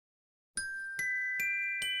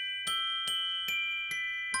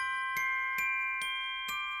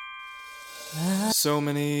So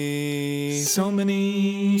many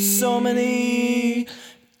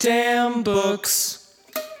damn books.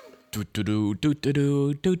 Boo!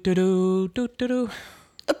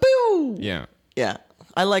 Yeah. Yeah.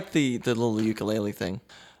 I like the little ukulele thing.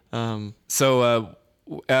 So,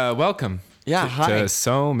 welcome. Yeah, hi. To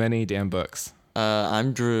So Many Damn Books.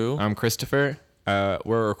 I'm Drew. I'm Christopher.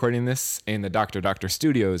 We're recording this in the Dr.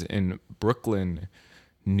 Studios in Brooklyn,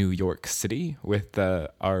 New York City, with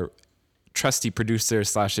our trusty producer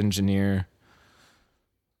 / engineer,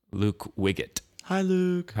 Luke Wiggett. Hi,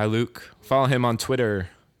 Luke. Hi, Luke. Follow him on Twitter.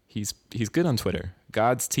 He's good on Twitter.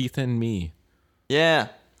 God's Teeth in Me. Yeah,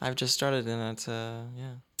 I've just started and it's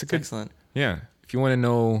It's excellent. Yeah. If you want to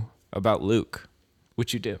know about Luke,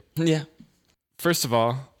 which you do. Yeah, First of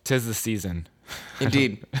all, 'tis the season.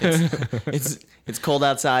 indeed. It's cold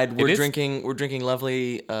outside. We're is. drinking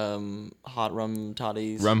lovely hot rum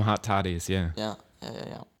toddies. Rum hot toddies, yeah. Yeah.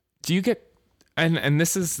 Do you get and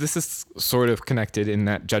this is sort of connected in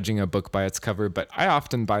that judging a book by its cover, but I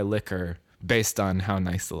often buy liquor based on how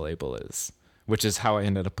nice the label is, which is how I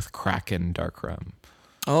ended up with Kraken dark rum.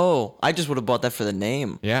 Oh, I just would have bought that for the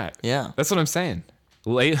name. Yeah. Yeah. That's what I'm saying.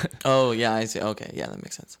 Oh, yeah, I see. Okay, yeah, that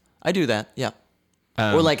makes sense. I do that. Yeah.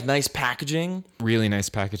 Or like nice packaging. Really nice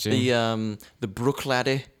packaging. The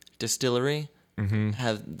Brooklady Distillery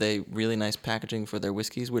have they really nice packaging for their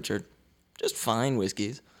whiskeys, which are just fine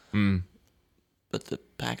whiskeys. But the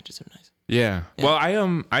packages are nice. Yeah. Well,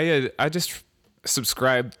 I just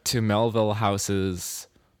subscribed to Melville House's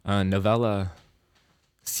novella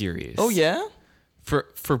series. Oh yeah?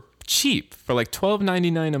 For cheap, for like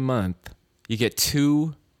 $12.99 a month, you get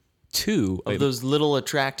two Of those little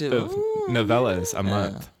attractive novellas a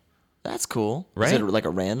month. That's cool. Right? Is it like a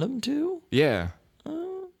random too? Yeah.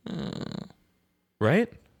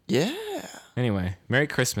 Right? Yeah. Anyway, Merry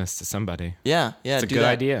Christmas to somebody. Yeah. It's a do good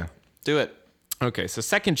that. idea. Do it. Okay, so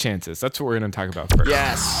second chances. That's what we're going to talk about first.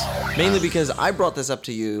 Yes. Mainly because I brought this up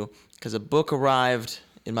to you because a book arrived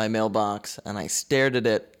in my mailbox and I stared at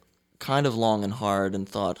it kind of long and hard and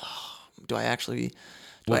thought, do I actually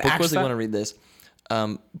What book was that? want to read this?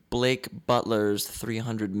 Blake Butler's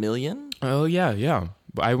 300 Million. Oh, yeah.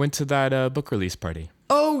 I went to that book release party.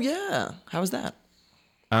 Oh yeah. How was that?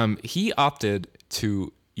 He opted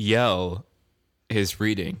to yell his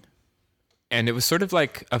reading. And it was sort of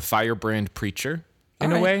like a firebrand preacher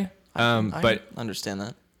in All a right. way. I understand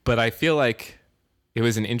that. But I feel like it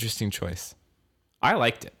was an interesting choice. I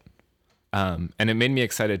liked it. And it made me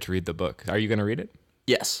excited to read the book. Are you going to read it?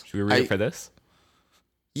 Yes. Should we read it for this?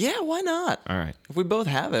 Yeah, why not? All right. If we both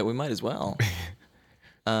have it, we might as well.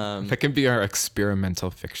 That can be our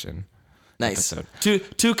experimental fiction Nice. episode.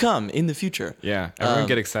 To come in the future. Yeah, everyone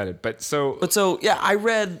get excited. But so yeah, I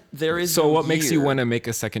read there is. So no what makes you year. want to make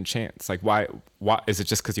a second chance? Like why is it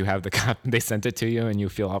just because you have the copy, they sent it to you and you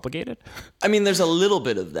feel obligated? I mean, there's a little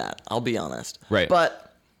bit of that. I'll be honest. Right.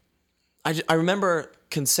 But I remember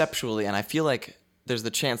conceptually, and I feel like there's the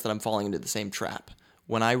chance that I'm falling into the same trap.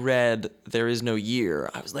 When I read There Is No Year,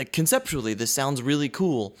 I was like, conceptually, this sounds really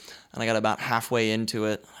cool. And I got about halfway into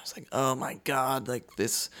it. And I was like, oh my God, like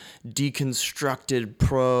this deconstructed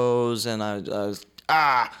prose. And I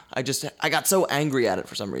got so angry at it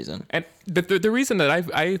for some reason. And the reason that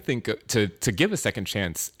I think to give a second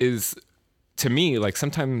chance is, to me, like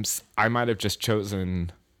sometimes I might have just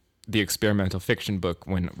chosen the experimental fiction book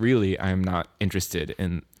when really I'm not interested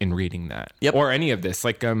in reading that. Yep. Or any of this.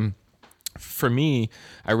 Like for me,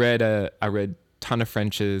 I read Tana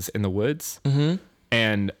French's In the Woods,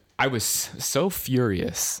 and I was so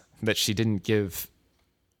furious that she didn't give.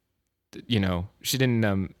 She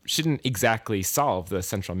didn't exactly solve the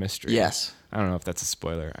central mystery. Yes. I don't know if that's a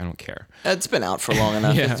spoiler. I don't care. It's been out for long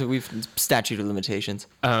enough. Yeah. We've statute of limitations.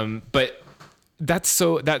 But that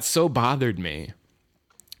so bothered me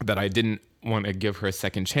that I didn't want to give her a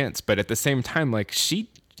second chance. But at the same time, like she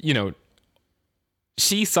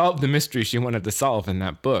solved the mystery she wanted to solve in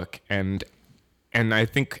that book, and I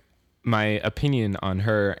think my opinion on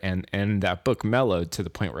her and that book mellowed to the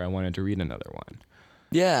point where I wanted to read another one.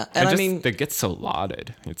 Yeah, and I mean, they get so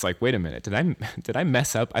lauded. It's like, wait a minute, did I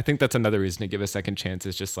mess up? I think that's another reason to give a second chance.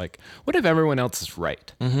 Is just like, what if everyone else is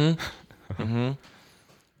right?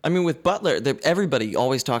 I mean, with Butler, everybody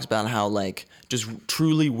always talks about how like just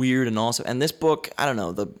truly weird and awesome. And this book, I don't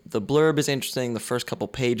know, the blurb is interesting. The first couple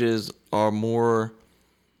pages are more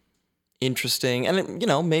interesting, and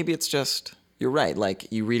maybe it's just you're right.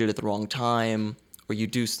 Like you read it at the wrong time, or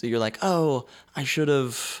you're like, oh, I should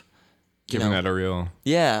have Giving that a real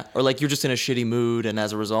or like you're just in a shitty mood, and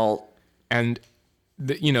as a result, and.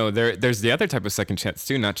 There's the other type of second chance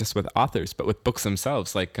too, not just with authors, but with books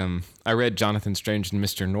themselves. Like I read Jonathan Strange and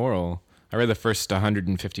Mr. Norrell I read the first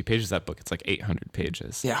 150 pages of that book. It's like 800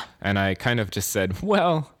 pages. Yeah. And I kind of just said,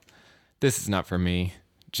 well, this is not for me.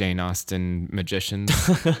 Jane Austen magicians.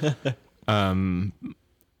 And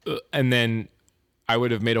then I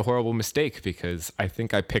would have made a horrible mistake because I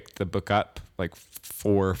think I picked the book up like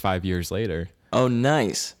 4 or 5 years later. Oh,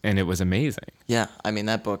 nice. And it was amazing. Yeah. I mean,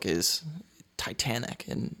 that book is Titanic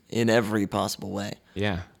in every possible way.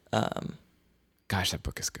 Yeah. Gosh, that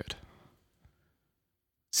book is good.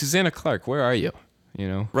 Susanna Clarke, where are you? You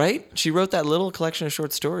know? Right? She wrote that little collection of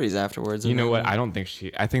short stories afterwards. You know what?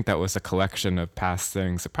 I think that was a collection of past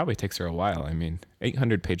things. It probably takes her a while. I mean,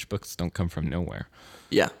 800-page books don't come from nowhere.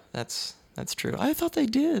 Yeah, that's true. I thought they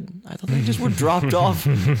did. I thought they just were dropped off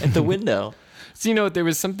at the window. So, you know, there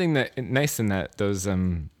was something that nice in that. Those,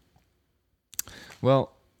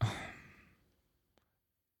 well,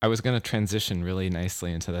 I was going to transition really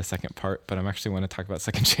nicely into the second part, but I'm actually want to talk about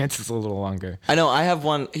second chances a little longer. I know. I have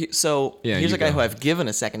one. So Yeah, here's you a guy go. who I've given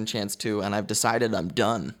a second chance to, and I've decided I'm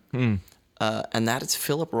done. And that is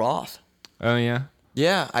Philip Roth. Oh, yeah?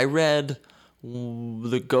 Yeah, I read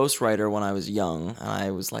The Ghostwriter when I was young, and I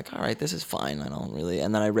was like, all right, this is fine. I don't really.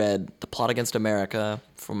 And then I read The Plot Against America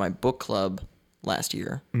for my book club last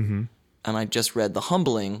year. Mm-hmm. And I just read The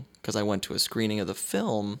Humbling because I went to a screening of the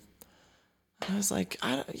film. And I was like,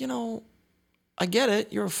 I get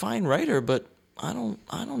it. You're a fine writer, but I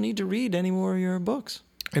don't need to read any more of your books.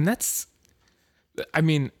 And that's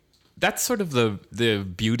sort of the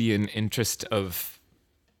beauty and interest of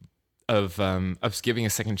giving a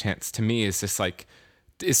second chance to me is just like,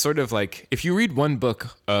 is sort of like, if you read one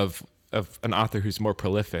book of an author who's more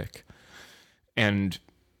prolific and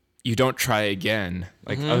you don't try again,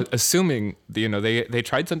 like assuming, you know, they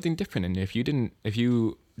tried something different. And if you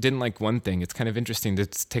didn't like one thing, it's kind of interesting to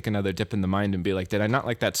take another dip in the mind and be like, did I not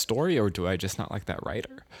like that story or do I just not like that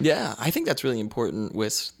writer? Yeah, I think that's really important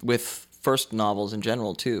with first novels in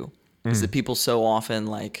general too. Is that people so often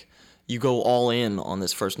like, you go all in on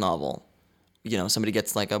this first novel. You know, somebody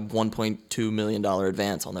gets like a $1.2 million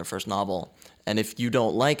advance on their first novel. And if you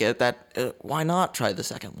don't like it, why not try the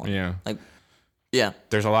second one? Yeah. Like, yeah.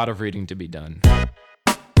 There's a lot of reading to be done.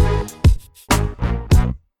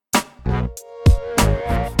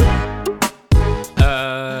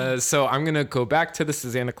 So I'm going to go back to the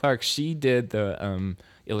Susanna Clarke. She did the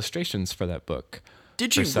illustrations for that book.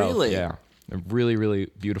 Did you herself. really? Yeah. They're really,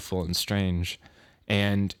 really beautiful and strange.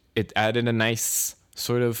 And it added a nice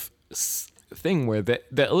sort of thing where the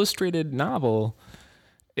illustrated novel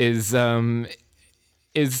is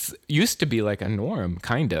used to be like a norm,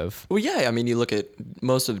 kind of. Well, yeah. I mean, you look at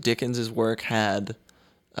most of Dickens's work had.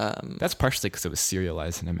 That's partially because it was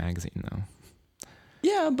serialized in a magazine, though.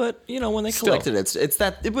 Yeah, but you know when they Still. collected it, it's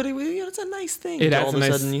that. But it's a nice thing. It all adds of a a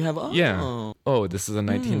nice, sudden you have Oh, this is a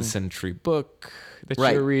 19th century book that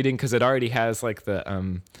Right. you're reading because it already has like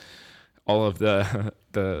the all of the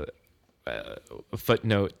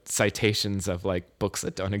footnote citations of like books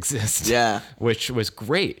that don't exist. Yeah. Which was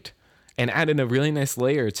great and added a really nice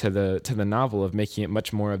layer to the novel of making it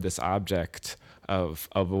much more of this object of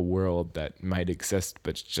a world that might exist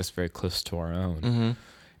but it's just very close to our own. Mm-hmm.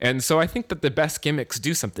 And so I think that the best gimmicks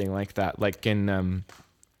do something like that, like in the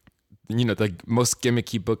most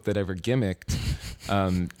gimmicky book that ever gimmicked,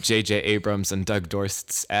 J.J. Abrams and Doug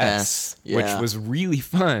Dorst's S, yeah. which was really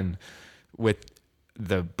fun with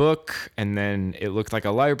the book, and then it looked like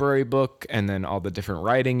a library book, and then all the different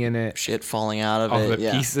writing in it, Shit falling out of all it. the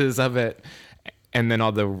Yeah. pieces of it, and then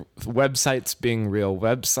all the websites being real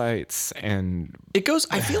websites, and It goes.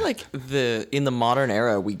 I feel like in the modern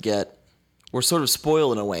era we're sort of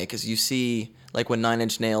spoiled in a way because you see like when 9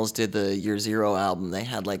 Inch Nails did the Year Zero album, they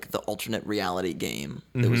had like the alternate reality game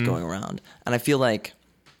that was going around, and I feel like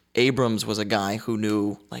Abrams was a guy who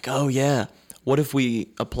knew like, oh yeah, what if we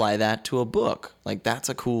apply that to a book? Like that's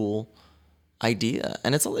a cool idea,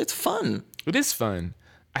 and it's fun. it is fun.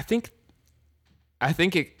 I think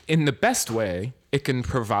it, in the best way, it can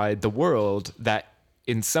provide the world that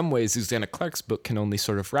in some ways Susanna Clarke's book can only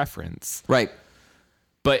sort of reference. Right.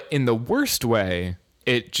 But in the worst way,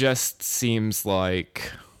 it just seems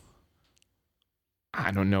like,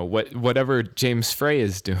 I don't know, whatever James Frey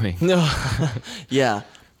is doing. No. Yeah.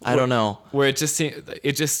 I don't know. Where it just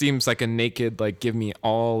seems like a naked, like, give me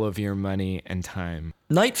all of your money and time.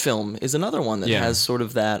 Night Film is another one that Yeah. has sort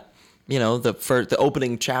of that, you know, the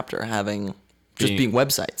opening chapter having just being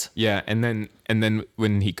websites. Yeah, and then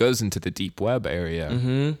when he goes into the deep web area,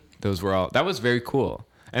 that was very cool.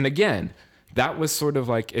 And again, that was sort of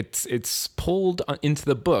like it's pulled into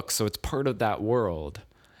the book, so it's part of that world.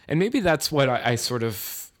 And maybe that's what I sort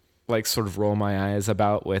of roll my eyes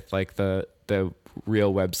about with like the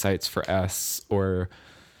real websites for S, or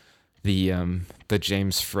the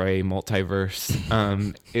James Frey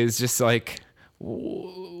multiverse is just like,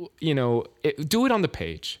 do it on the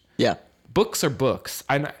page. Yeah. Books are books,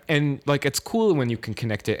 and like it's cool when you can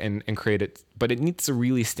connect it and create it, but it needs to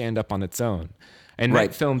really stand up on its own. And Right.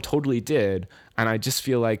 Night Film totally did, and I just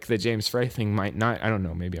feel like the James Frey thing might not. I don't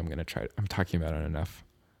know. Maybe I'm gonna try it. I'm talking about it enough.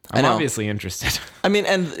 I'm know. obviously interested. I mean,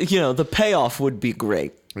 and the payoff would be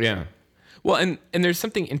great. Yeah. Well, and there's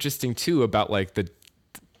something interesting too about like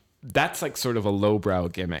that's like sort of a lowbrow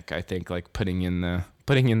gimmick. I think like putting in the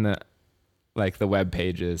like the web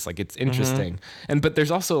pages, like it's interesting. But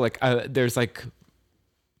there's also like there's like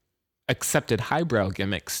accepted highbrow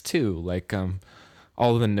gimmicks too, like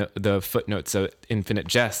all the footnotes of Infinite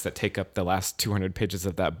Jest that take up the last 200 pages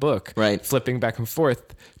of that book, Right. flipping back and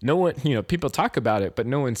forth. No one, people talk about it, but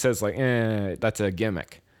no one says like, that's a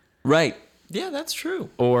gimmick. Right. Yeah, that's true.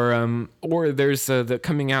 Or there's the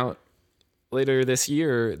coming out later this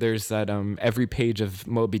year. There's that every page of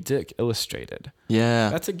Moby Dick illustrated. Yeah.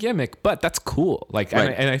 That's a gimmick, but that's cool. Like, Right.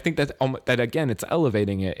 and I think that again, it's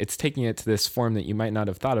elevating it. It's taking it to this form that you might not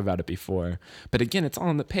have thought about it before. But again, it's all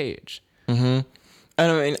on the page. And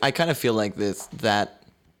I mean, I kind of feel like that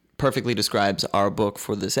perfectly describes our book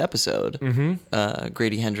for this episode.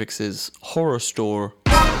 Grady Hendrix's Horror Store.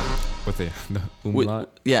 With the With-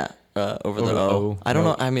 umlaut. yeah, over the the O. O. I don't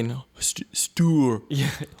No. know. I mean, store. Yeah.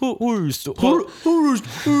 That's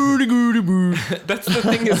the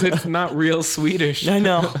thing is it's not real Swedish. I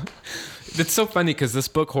know. It's so funny because this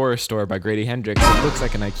book, Horror Store by Grady Hendrix, it looks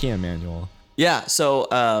like an IKEA manual. Yeah. So,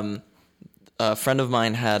 a friend of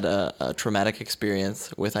mine had a traumatic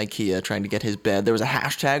experience with IKEA trying to get his bed. There was a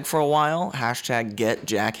hashtag for a while, hashtag get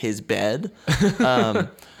Jack his bed. And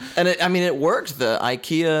it worked. The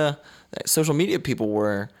IKEA social media people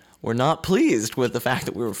were not pleased with the fact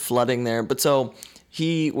that we were flooding there. But so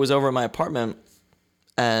he was over at my apartment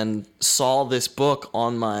and saw this book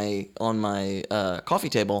on my coffee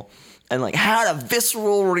table and like had a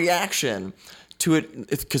visceral reaction to it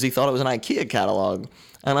because he thought it was an IKEA catalog.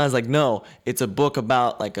 And I was like, no, it's a book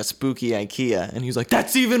about like a spooky IKEA. And he was like,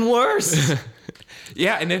 that's even worse.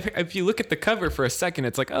 Yeah, and if you look at the cover for a second,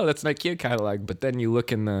 it's like, oh, that's an IKEA catalog. But then you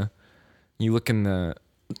look in the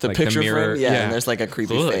like, picture mirror, frame, and there's like a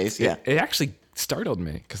creepy Ugh, face. Yeah. It actually startled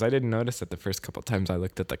me because I didn't notice it the first couple times I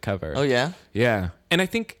looked at the cover. Oh yeah. Yeah, and I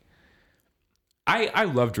think I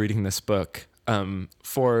loved reading this book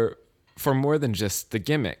for more than just the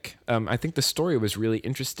gimmick. I think the story was really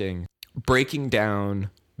interesting, breaking down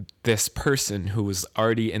this person who was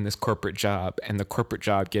already in this corporate job and the corporate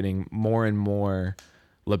job getting more and more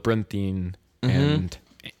labyrinthine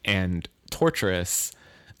and torturous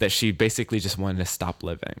that she basically just wanted to stop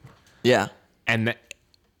living. Yeah. And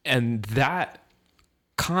that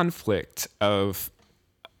conflict of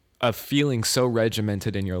feeling so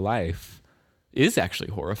regimented in your life is actually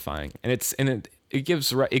horrifying, and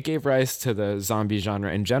it gave rise to the zombie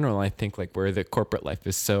genre in general. I think like where the corporate life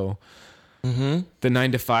is so the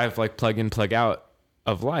 9 to 5 like plug in plug out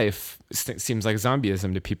of life seems like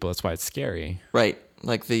zombieism to people. That's why it's scary. Right.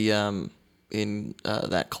 Like the in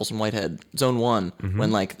that Colson Whitehead Zone 1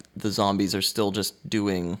 when like the zombies are still just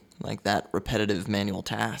doing like that repetitive manual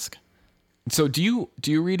task. So do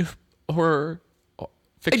you read horror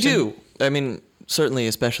fiction? I do. I mean, certainly,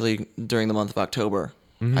 especially during the month of October,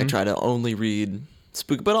 I try to only read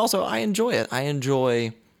spooky, but also I enjoy it. I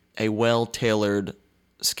enjoy a well-tailored,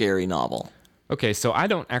 scary novel. Okay, so I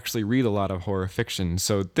don't actually read a lot of horror fiction.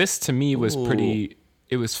 So this to me was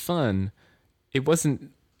it was fun. It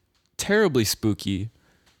wasn't terribly spooky,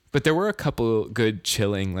 but there were a couple good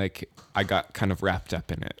chilling, like I got kind of wrapped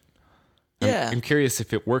up in it. I'm curious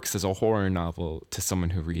if it works as a horror novel to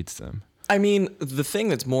someone who reads them. I mean, the thing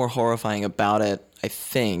that's more horrifying about it, I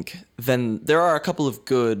think, then there are a couple of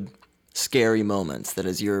good, scary moments that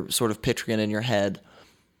as you're sort of picturing it in your head,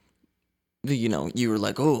 you were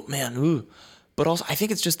like, oh man, ooh. But also, I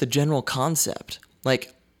think it's just the general concept.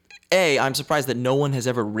 Like, I'm surprised that no one has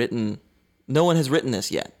written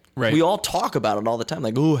this yet. Right. We all talk about it all the time.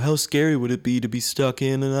 Like, oh, how scary would it be to be stuck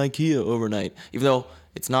in an IKEA overnight? Even though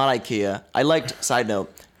it's not IKEA. I liked, side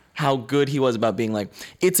note, how good he was about being like,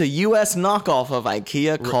 it's a U.S. knockoff of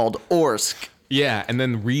IKEA called Orsk. Yeah, and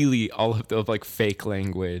then really all of the like fake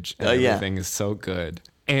language and everything is so good.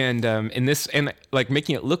 And in this, and like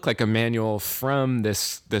making it look like a manual from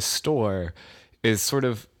this store is sort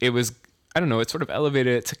of, it was, I don't know, it sort of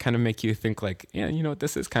elevated it to kind of make you think like, yeah, you know what,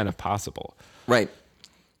 this is kind of possible. Right.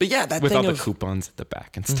 But yeah, that with thing all the coupons at the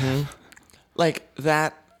back and stuff. Like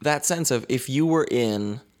that sense of if you were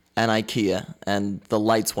in an IKEA and the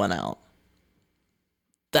lights went out,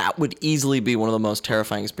 that would easily be one of the most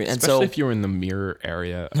terrifying experiences. Especially And so, if you were in the mirror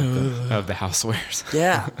area of the housewares.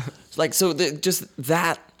 yeah, like so,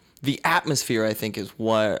 the atmosphere I think is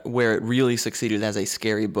where it really succeeded as a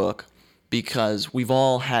scary book, because we've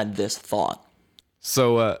all had this thought.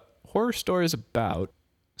 So, Horror Store is about.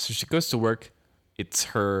 So she goes to work.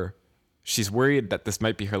 She's worried that this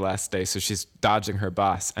might be her last day, so she's dodging her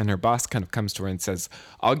boss. And her boss kind of comes to her and says,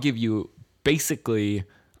 I'll give you basically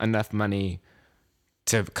enough money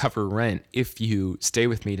to cover rent if you stay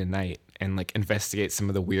with me tonight and like investigate some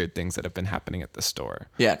of the weird things that have been happening at the store.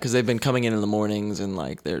 Yeah, because they've been coming in the mornings, and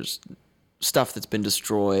like there's stuff that's been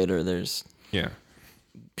destroyed, or there's Yeah.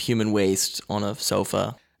 human waste on a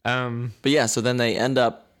sofa. But But yeah, so then they end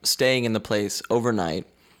up staying in the place overnight.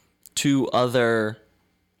 Two other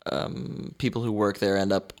people who work there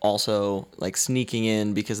end up also like sneaking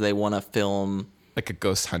in because they want to film. like a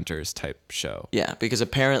Ghost Hunters type show. Yeah, because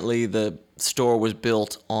apparently the store was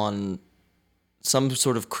built on some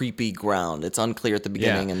sort of creepy ground. It's unclear at the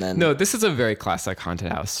beginning, and then No, this is a very classic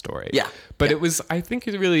haunted house story. Yeah, But yeah. it was, I think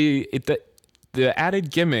the added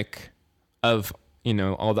gimmick of,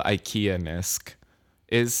 all the IKEA-esque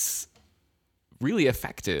is really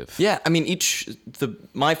effective. Yeah, I mean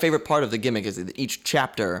my favorite part of the gimmick is that each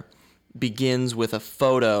chapter begins with a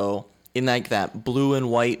photo in like that blue and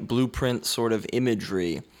white blueprint sort of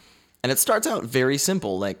imagery. And it starts out very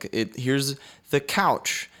simple. Like here's the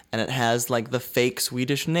couch, and it has like the fake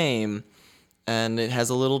Swedish name, and it has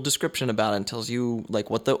a little description about it and tells you like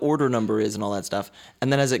what the order number is and all that stuff.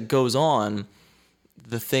 And then as it goes on,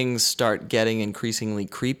 the things start getting increasingly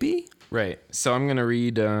creepy. Right. So I'm gonna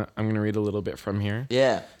read a little bit from here.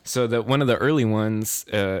 Yeah. So one of the early ones,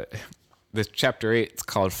 this chapter 8, it's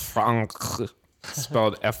called Frank,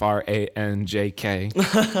 spelled Franjk,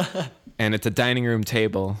 and it's a dining room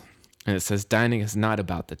table, and it says, dining is not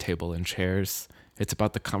about the table and chairs. It's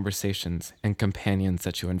about the conversations and companions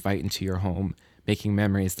that you invite into your home, making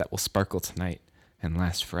memories that will sparkle tonight and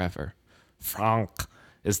last forever. Frank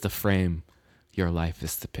is the frame. Your life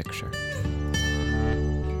is the picture.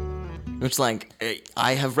 It's like,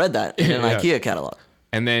 I have read that in an Yeah. IKEA catalog.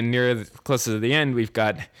 And then closer to the end, we've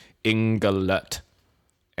got Ingelut,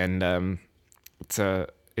 and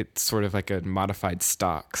it's sort of like a modified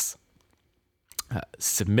stocks.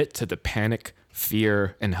 Submit to the panic,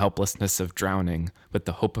 fear, and helplessness of drowning, with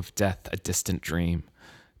the hope of death a distant dream.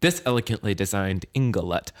 This elegantly designed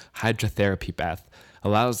Ingelut hydrotherapy bath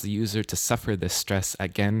allows the user to suffer this stress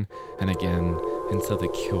again and again until the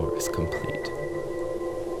cure is complete.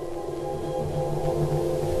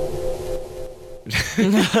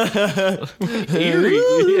 Eerie.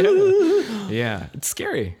 Yeah, it's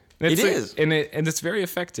scary. It is. and it's very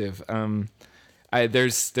effective.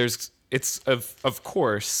 It's of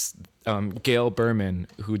course Gail Berman,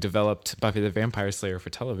 who developed Buffy the Vampire Slayer for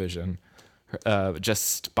television,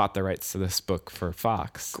 just bought the rights to this book for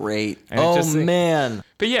Fox. Great. And Man.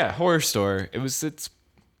 But yeah, Horror Store. It was It's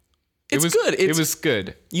good. It's- It was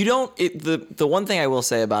good. You don't. The one thing I will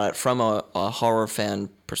say about it from a horror fan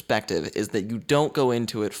perspective is that you don't go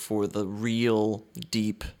into it for the real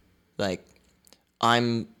deep, like,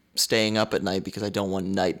 I'm staying up at night because I don't want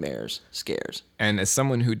nightmares, scares. And as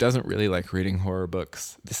someone who doesn't really like reading horror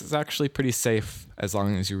books, this is actually pretty safe as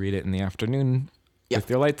long as you read it in the afternoon Yeah. with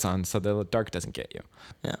your lights on, so the dark doesn't get you.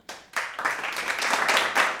 Yeah.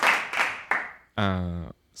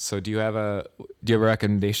 So do you have a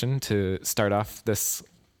recommendation to start off this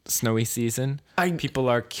snowy season? People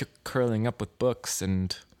are curling up with books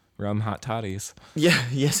and rum hot toddies. Yeah.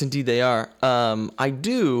 Yes, indeed they are. I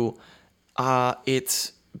do.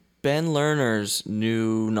 It's Ben Lerner's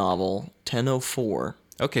new novel, 10:04.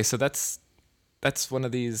 Okay, so that's one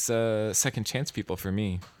of these second chance people for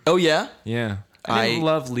me. Oh yeah, Yeah. I didn't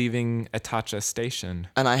love leaving Atacha Station,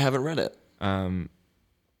 and I haven't read it.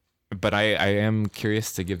 but I am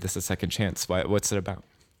curious to give this a second chance. What's it about?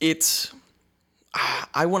 It's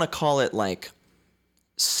I want to call it like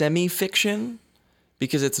semi-fiction,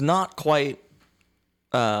 because it's not quite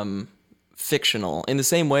fictional in the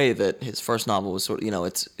same way that his first novel was sort of,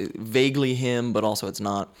 it's vaguely him, but also it's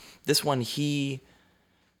not. This one, he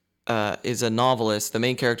is a novelist. The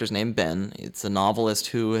main character's named Ben. It's a novelist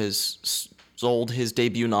who has sold his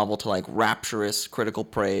debut novel to like rapturous critical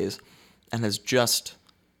praise, and has just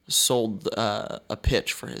sold a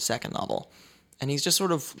pitch for his second novel. And he's just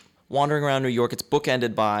sort of wandering around New York. It's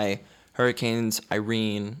bookended by Hurricanes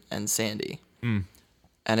Irene and Sandy.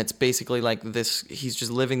 And it's basically like this, he's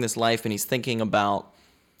just living this life, and he's thinking about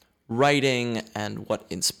writing and what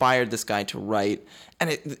inspired this guy to write.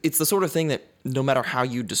 And it's the sort of thing that no matter how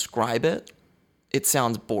you describe it, it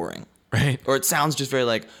sounds boring. Right. Or it sounds just very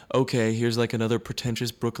like, okay, here's like another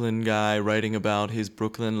pretentious Brooklyn guy writing about his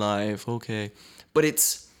Brooklyn life. Okay. But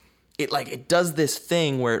it does this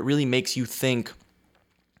thing where it really makes you think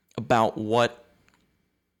about what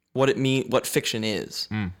fiction is.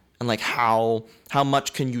 And like how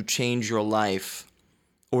much can you change your life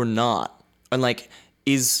or not? And like,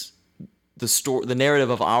 is the narrative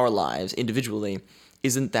of our lives individually,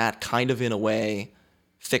 isn't that kind of in a way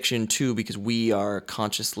fiction too, because we are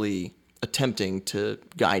consciously attempting to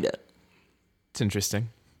guide it? It's interesting.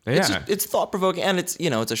 Yeah. It's thought provoking, and it's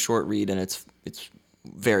a short read, and it's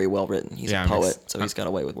very well written. He's a poet, so he's got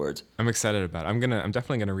a way with words. I'm excited about it. I'm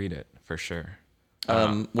definitely gonna read it for sure.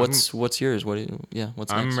 What's yours? What's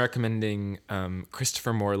next? I'm recommending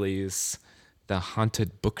Christopher Morley's The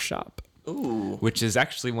Haunted Bookshop. Ooh. Which is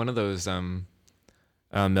actually one of those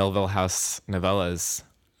Melville House novellas.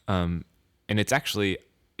 And it's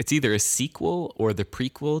either a sequel or the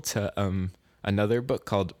prequel to another book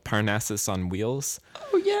called Parnassus on Wheels.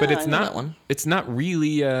 Oh yeah, but it's I know not that one. It's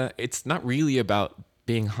not really about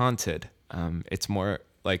being haunted. It's more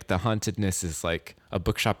like the hauntedness is like a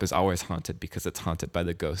bookshop is always haunted because it's haunted by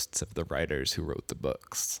the ghosts of the writers who wrote the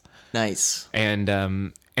books. Nice.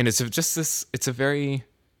 And it's just this.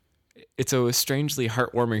 It's a strangely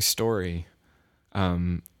heartwarming story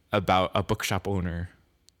about a bookshop owner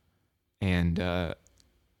and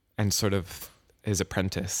sort of his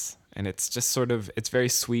apprentice. And it's just it's very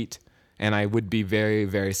sweet. And I would be very,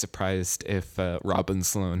 very surprised if Robin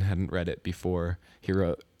Sloan hadn't read it before he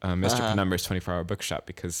wrote Mr. Penumbra's 24-Hour Bookshop,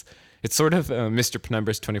 because it's sort of Mr.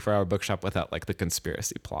 Penumbra's 24-Hour Bookshop without like the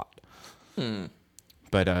conspiracy plot.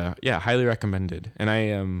 But yeah, highly recommended. And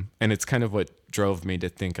and it's kind of what drove me to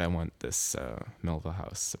think I want this Melville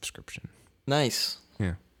House subscription. Nice.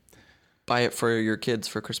 Yeah. Buy it for your kids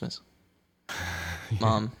for Christmas.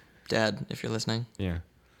 Mom, Dad, if you're listening. Yeah.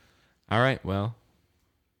 All right. Well,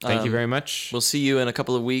 thank you very much. We'll see you in a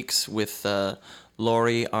couple of weeks with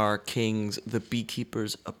Laurie R. King's The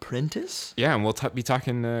Beekeeper's Apprentice. Yeah, and we'll be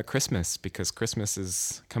talking Christmas, because Christmas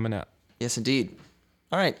is coming up. Yes, indeed.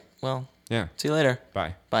 All right. Well, Yeah. see you later.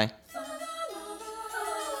 Bye. Bye.